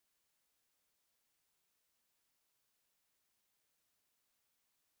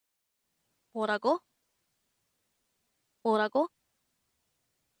뭐라고? 뭐라고?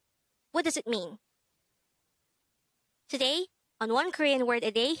 What does it mean? Today, on One Korean Word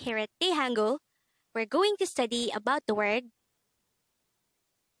a Day here at Dae-Hangul, we're going to study about the word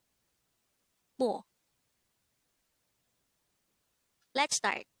뭐. Let's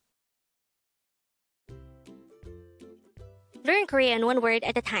start. Learn Korean one word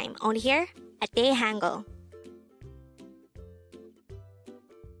at a time, only here at Dae-Hangul.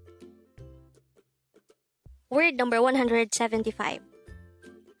 Word number 175.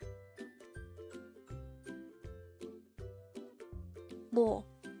 뭐.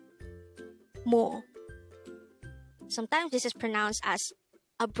 뭐. Sometimes this is pronounced as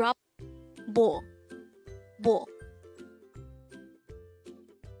abrupt 뭐. 뭐.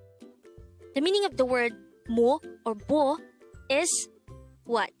 The meaning of the word 뭐 or 뭐 is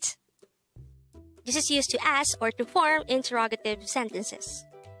what? This is used to ask or to form interrogative sentences.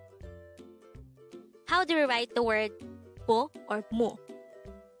 How do we write the word 뭐 or 뭐?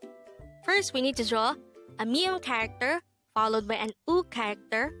 First, we need to draw a mium character followed by an u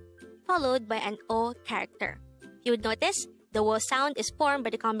character followed by an o character. You would notice the wo sound is formed by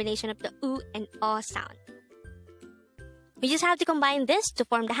the combination of the u and o sound. We just have to combine this to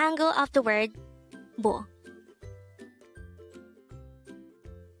form the hangul of the word 뭐.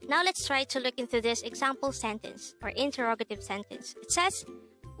 Now let's try to look into this example sentence or interrogative sentence. It says,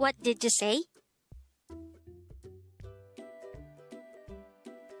 what did you say?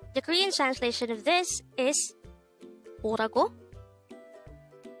 The Korean translation of this is 뭐라고?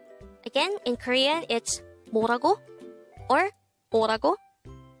 Again, in Korean, it's 뭐라고 or 뭐라고.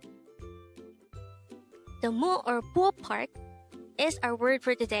 The 뭐 or 뭐 part is our word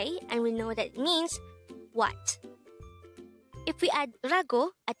for today, and we know that it means what. If we add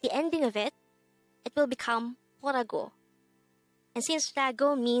rago at the ending of it, it will become 뭐라고. And since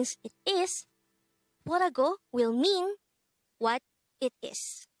rago means it is, 뭐라고 will mean what it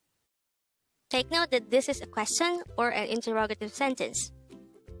is. Take note that this is a question or an interrogative sentence.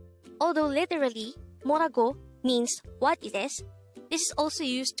 Although literally, 뭐라고 means what it is, this is also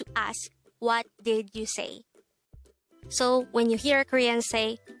used to ask, what did you say? So when you hear Koreans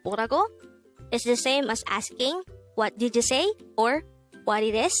say 뭐라고, it's the same as asking, what did you say? Or what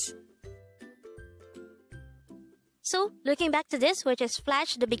it is? So looking back to this, which is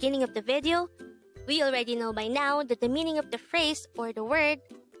flashed at the beginning of the video, we already know by now that the meaning of the phrase or the word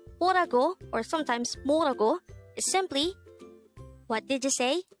뭐라고 or sometimes 뭐라고 is simply what did you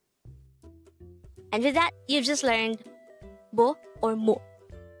say? And with that, you've just learned 뭐 or 뭐.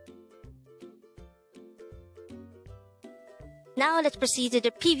 Now let's proceed to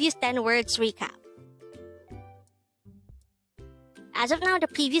the previous 10 words recap. As of now, the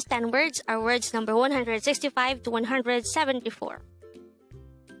previous 10 words are words number 165 to 174.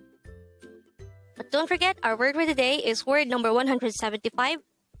 But don't forget, our word for today is word number 175,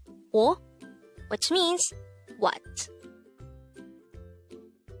 뭐, which means what.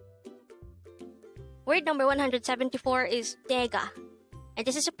 Word number 174 is 내가, and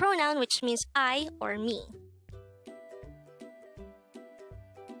this is a pronoun which means I or me.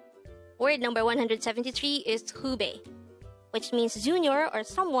 Word number 173 is 후배, which means junior or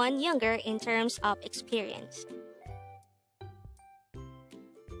someone younger in terms of experience.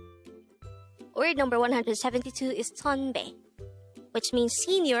 Word number 172 is 선배, which means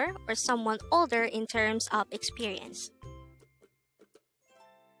senior or someone older in terms of experience.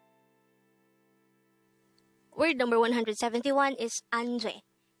 Word number 171 is 안 돼,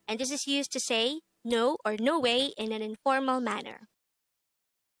 and this is used to say no or no way in an informal manner.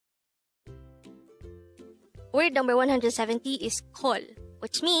 Word number 170 is 콜,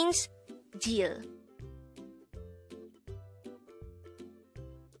 which means deal.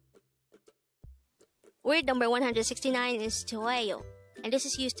 Word number 169 is 좋아요, and this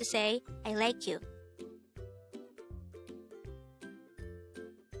is used to say I like you.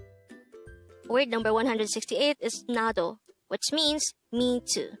 Word number 168 is 나도, which means me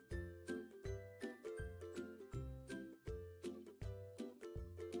too.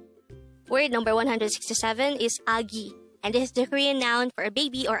 Word number 167 is 아기, and this is the Korean noun for a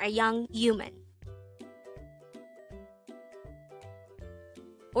baby or a young human.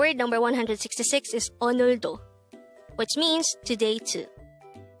 Word number 166 is 오늘도, which means today too.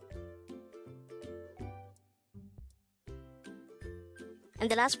 And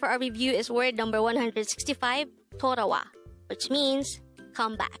the last for our review is word number 165, 돌아와, which means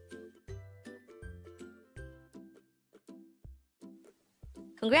come back.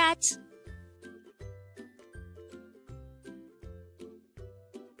 Congrats!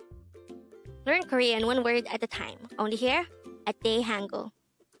 Learn Korean one word at a time, only here at Dae-Hangul.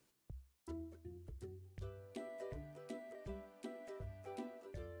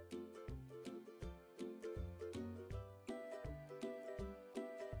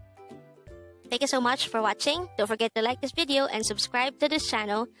 Thank you so much for watching. Don't forget to like this video and subscribe to this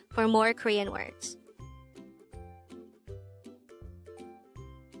channel for more Korean words.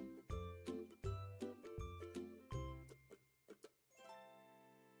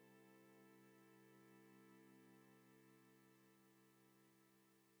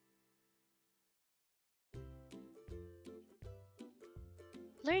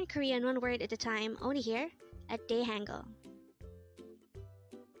 Learn Korean one word at a time only here at Dae-Hangul.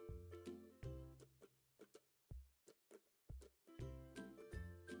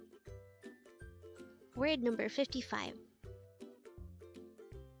 Word number 55.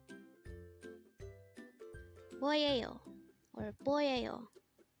 MWOYEYO or MWOYEYO.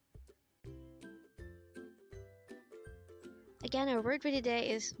 Again, our word for today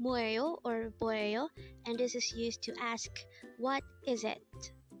is MWOYEYO or MWOYEYO, and this is used to ask, what is it?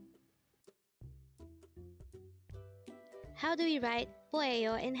 How do we write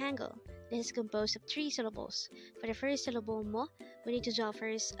MWOYEYO in Hangul? This is composed of 3 syllables. For the first syllable mo, we need to draw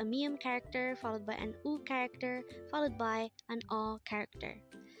first a miyam character, followed by an u character, followed by an o character.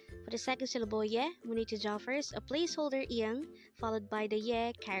 For the second syllable ye, we need to draw first a placeholder iyang, followed by the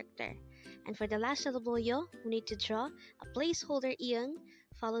ye character. And for the last syllable yo, we need to draw a placeholder iyang,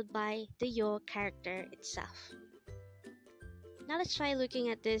 followed by the yo character itself. Now let's try looking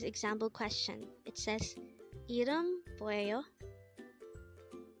at this example question. It says, 이름 뭐예요?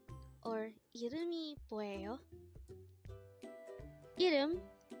 Or 이름이 뭐예요? 이름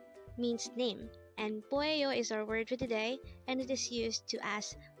means name, and 뭐예요 is our word for today, and it is used to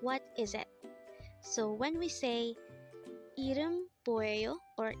ask, what is it? So when we say 이름 뭐예요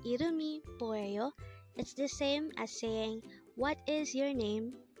or 이름이 뭐예요, it's the same as saying, what is your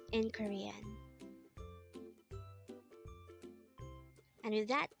name in Korean? And with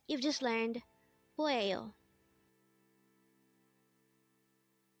that, you've just learned 뭐예요.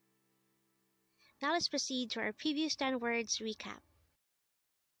 Now let's proceed to our previous 10 words recap.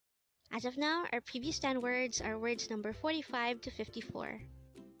 As of now, our previous 10 words are words number 45 to 54.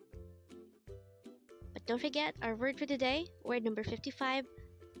 But don't forget our word for today, word number 55,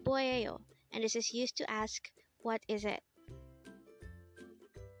 MWOYEYO, and this is used to ask, what is it?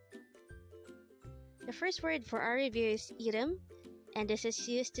 The first word for our review is 이름, and this is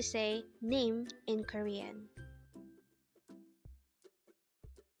used to say name in Korean.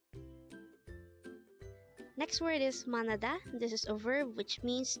 Next word is 만나다. This is a verb which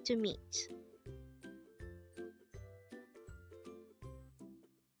means to meet.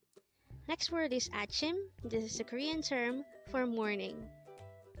 Next word is 아침. This is a Korean term for morning.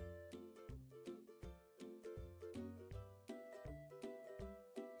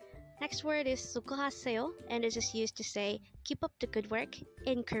 Next word is 수고하세요, and this is used to say keep up the good work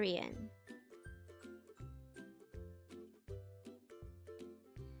in Korean.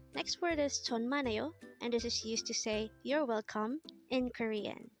 Next word is 천만에요, and this is used to say you're welcome in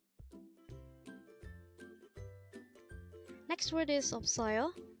Korean. Next word is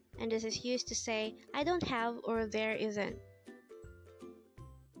없어요, and this is used to say I don't have or there isn't.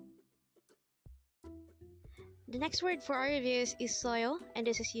 The next word for our review is 있어요, and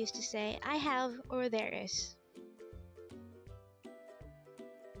this is used to say I have or there is.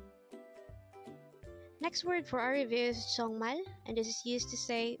 Next word for our review is 정말, and this is used to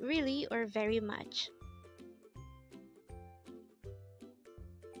say really or very much.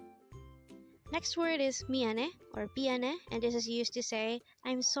 Next word is 미안해 or 미안해, and this is used to say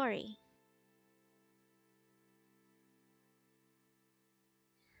I'm sorry.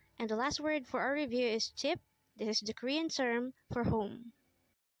 And the last word for our review is 집. This is the Korean term for home.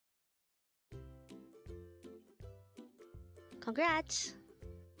 Congrats!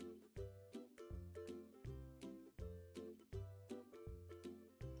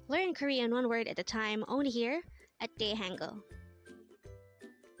 Learn Korean one word at a time only here at Dae-Hangul.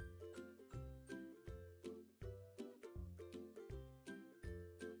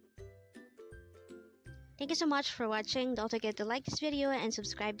 Thank you so much for watching. Don't forget to like this video and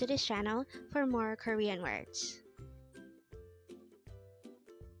subscribe to this channel for more Korean words.